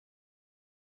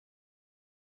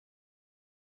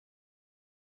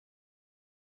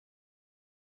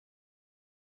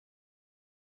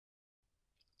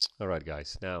Alright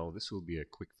guys, now this will be a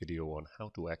quick video on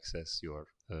how to access your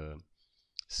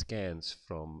scans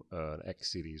from an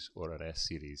X series or an S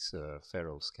series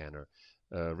FARO scanner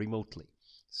remotely.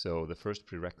 So the first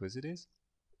prerequisite is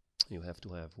you have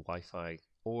to have Wi-Fi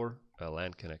or a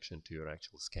LAN connection to your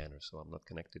actual scanner. So I'm not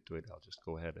connected to it, I'll just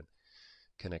go ahead and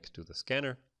connect to the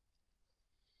scanner.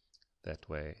 That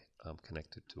way I'm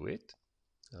connected to it.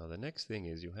 Now the next thing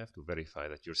is you have to verify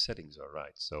that your settings are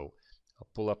right. So I'll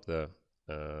pull up the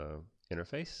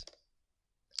interface.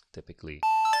 Typically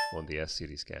on the S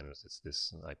series scanners it's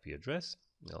this IP address.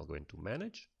 I'll go into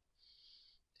manage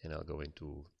and I'll go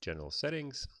into general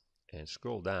settings and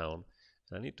scroll down,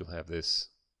 and I need to have this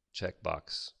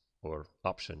checkbox or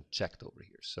option checked over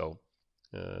here. So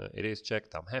it is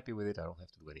checked, I'm happy with it, I don't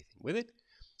have to do anything with it.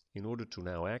 In order to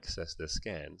now access the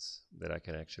scans that I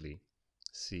can actually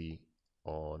see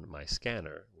on my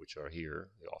scanner, which are here,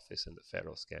 the Office and the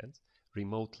FARO scans,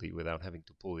 remotely without having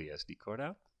to pull the SD card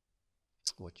out,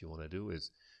 what you want to do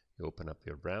is you open up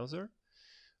your browser,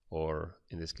 or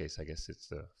in this case I guess it's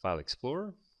the File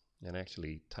Explorer, and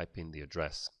actually type in the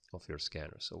address of your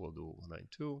scanner. So we'll do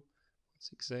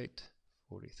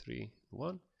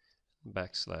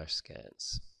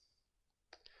 192.168.43.1/scans.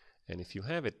 And if you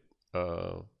have it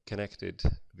connected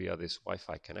via this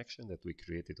Wi-Fi connection that we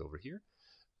created over here,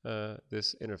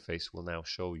 this interface will now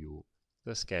show you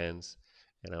the scans,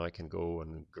 and now I can go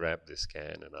and grab this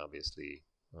scan, and obviously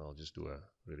I'll just do a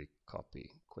really copy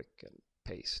quick and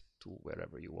paste to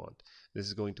wherever you want. This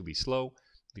is going to be slow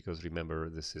because remember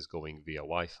this is going via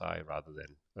Wi-Fi rather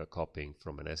than copying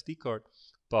from an SD card,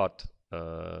 but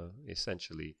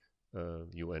essentially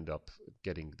you end up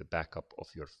getting the backup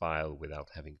of your file without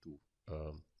having to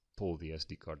pull the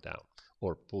SD card down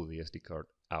or pull the SD card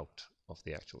out of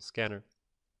the actual scanner.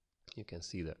 You can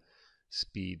see the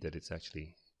speed that it's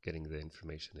actually getting the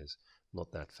information is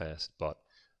not that fast, but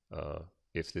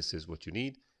if this is what you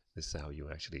need, this is how you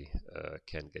actually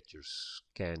can get your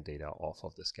scan data off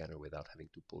of the scanner without having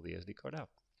to pull the SD card out.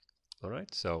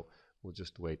 Alright, so we'll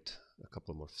just wait a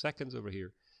couple more seconds over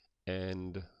here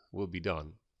and we'll be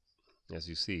done. As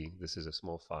you see, this is a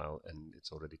small file and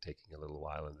it's already taking a little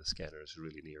while and the scanner is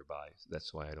really nearby.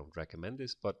 That's why I don't recommend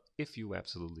this, but if you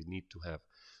absolutely need to have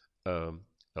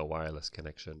a wireless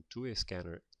connection to a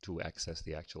scanner to access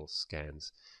the actual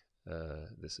scans,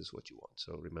 this is what you want.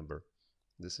 So remember,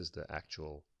 this is the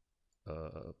actual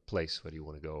place where you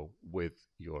want to go with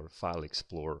your File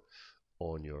Explorer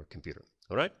on your computer.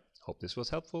 Alright, hope this was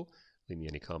helpful. Leave me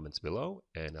any comments below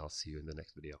and I'll see you in the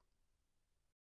next video.